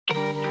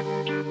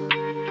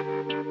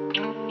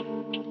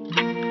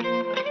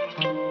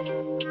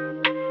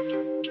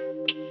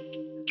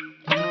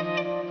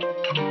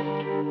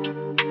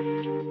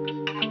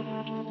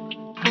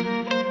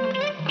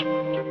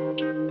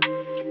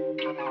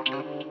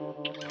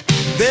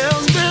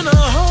There's been a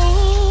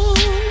whole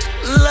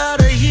lot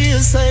of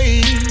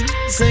hearsay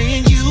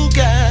saying you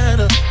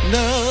got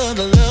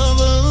another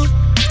lover.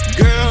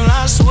 Girl,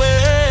 I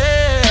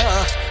swear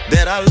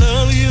that I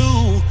love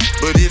you,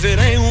 but if it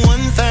ain't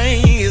one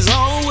thing, it's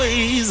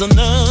always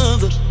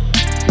another.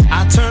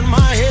 I turn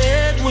my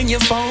head when your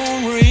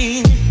phone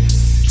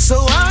rings,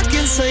 so I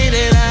can say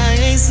that I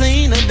ain't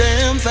seen a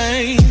damn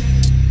thing.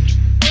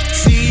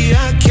 See,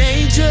 I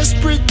can't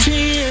just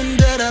pretend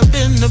that I've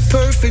been the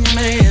perfect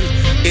man.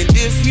 And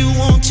if you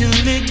want your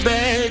lick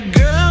back,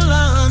 girl,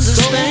 I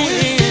understand. So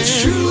if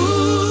it's true,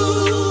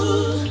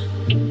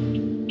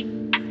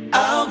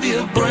 I'll be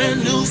a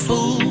brand new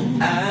fool.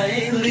 I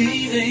ain't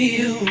leaving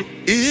you.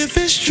 If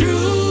it's true,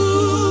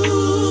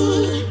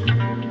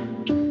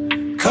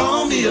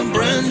 call me a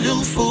brand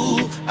new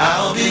fool.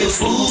 I'll be a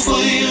fool for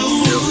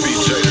you.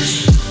 F.P.J.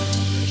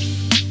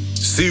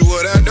 See,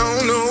 what I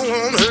don't know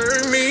won't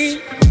hurt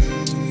me,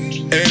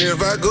 and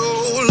if I go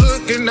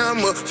looking,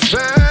 I'ma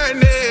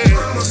find it.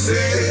 Mama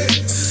said,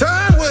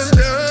 son was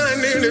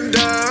done in the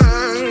dark.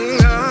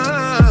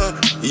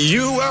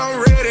 You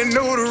already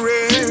know the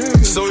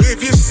rest. So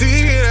if you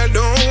see it, I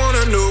don't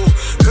wanna know.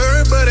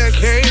 Hurt, but I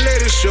can't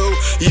let it show.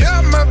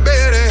 You're my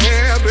better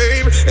half,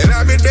 baby, and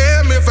I'll be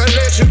damned if I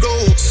let you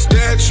go.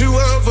 Statue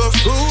of a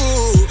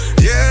fool,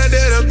 yeah,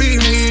 that'll be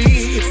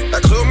me. I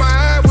close my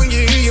eye when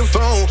you hear your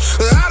phone.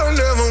 I don't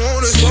ever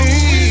wanna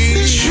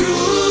see. It's true,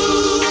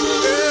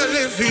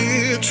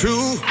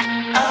 true,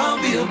 I'll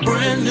be a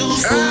brand new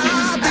fool.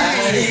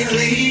 I ain't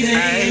leaving. I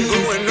ain't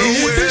going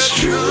nowhere. If it's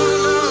true,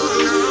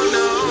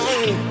 no.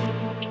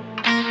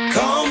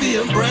 Call me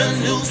a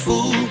brand new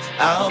fool.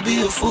 I'll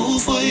be a fool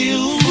for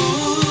you.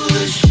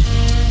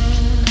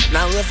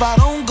 Now if I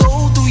don't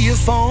go through your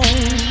phone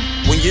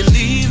when you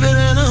leave it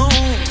at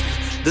home,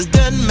 does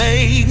that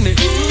make me?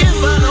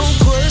 If I don't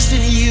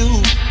question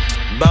you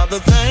about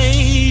the thing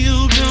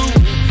you do,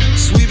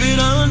 sweep it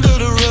under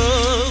the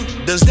rug,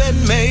 does that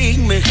make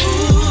me?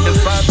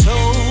 If I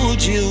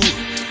told you,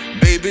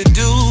 baby,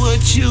 do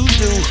what you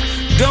do,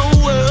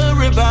 don't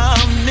worry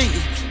about me,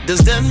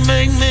 does that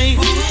make me?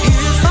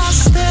 If I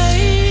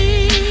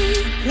stay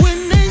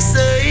when they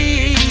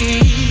say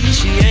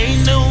she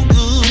ain't no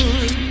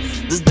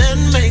good, does that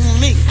make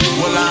me?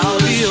 Well, I'll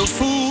be a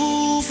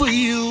fool for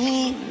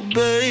you,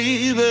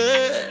 baby,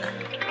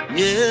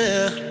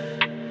 yeah.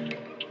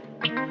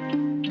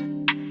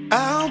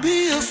 I'll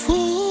be a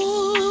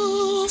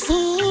fool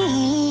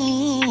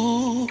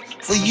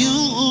for you,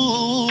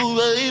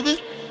 baby.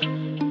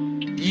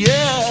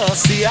 Yeah,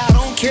 see, I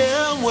don't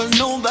care what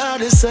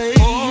nobody say.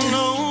 Oh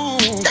no,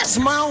 that's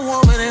my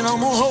woman and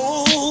I'ma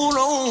hold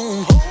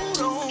on.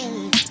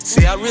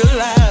 See, I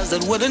realize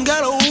that what done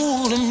got a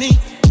hold of me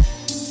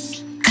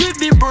could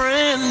be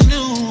brand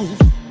new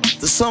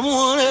to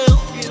someone else.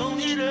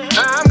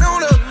 I'm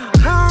gonna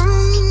hold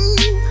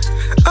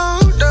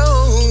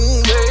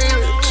on,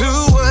 baby, to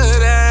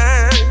what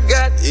I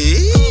got.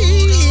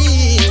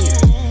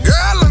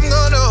 Girl, I'm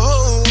gonna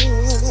hold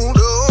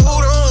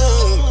on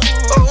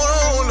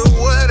to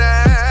what I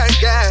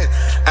got.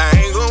 I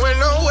ain't going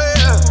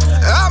nowhere.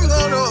 I'm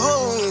gonna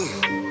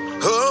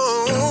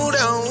hold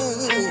on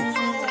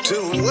to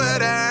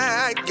what I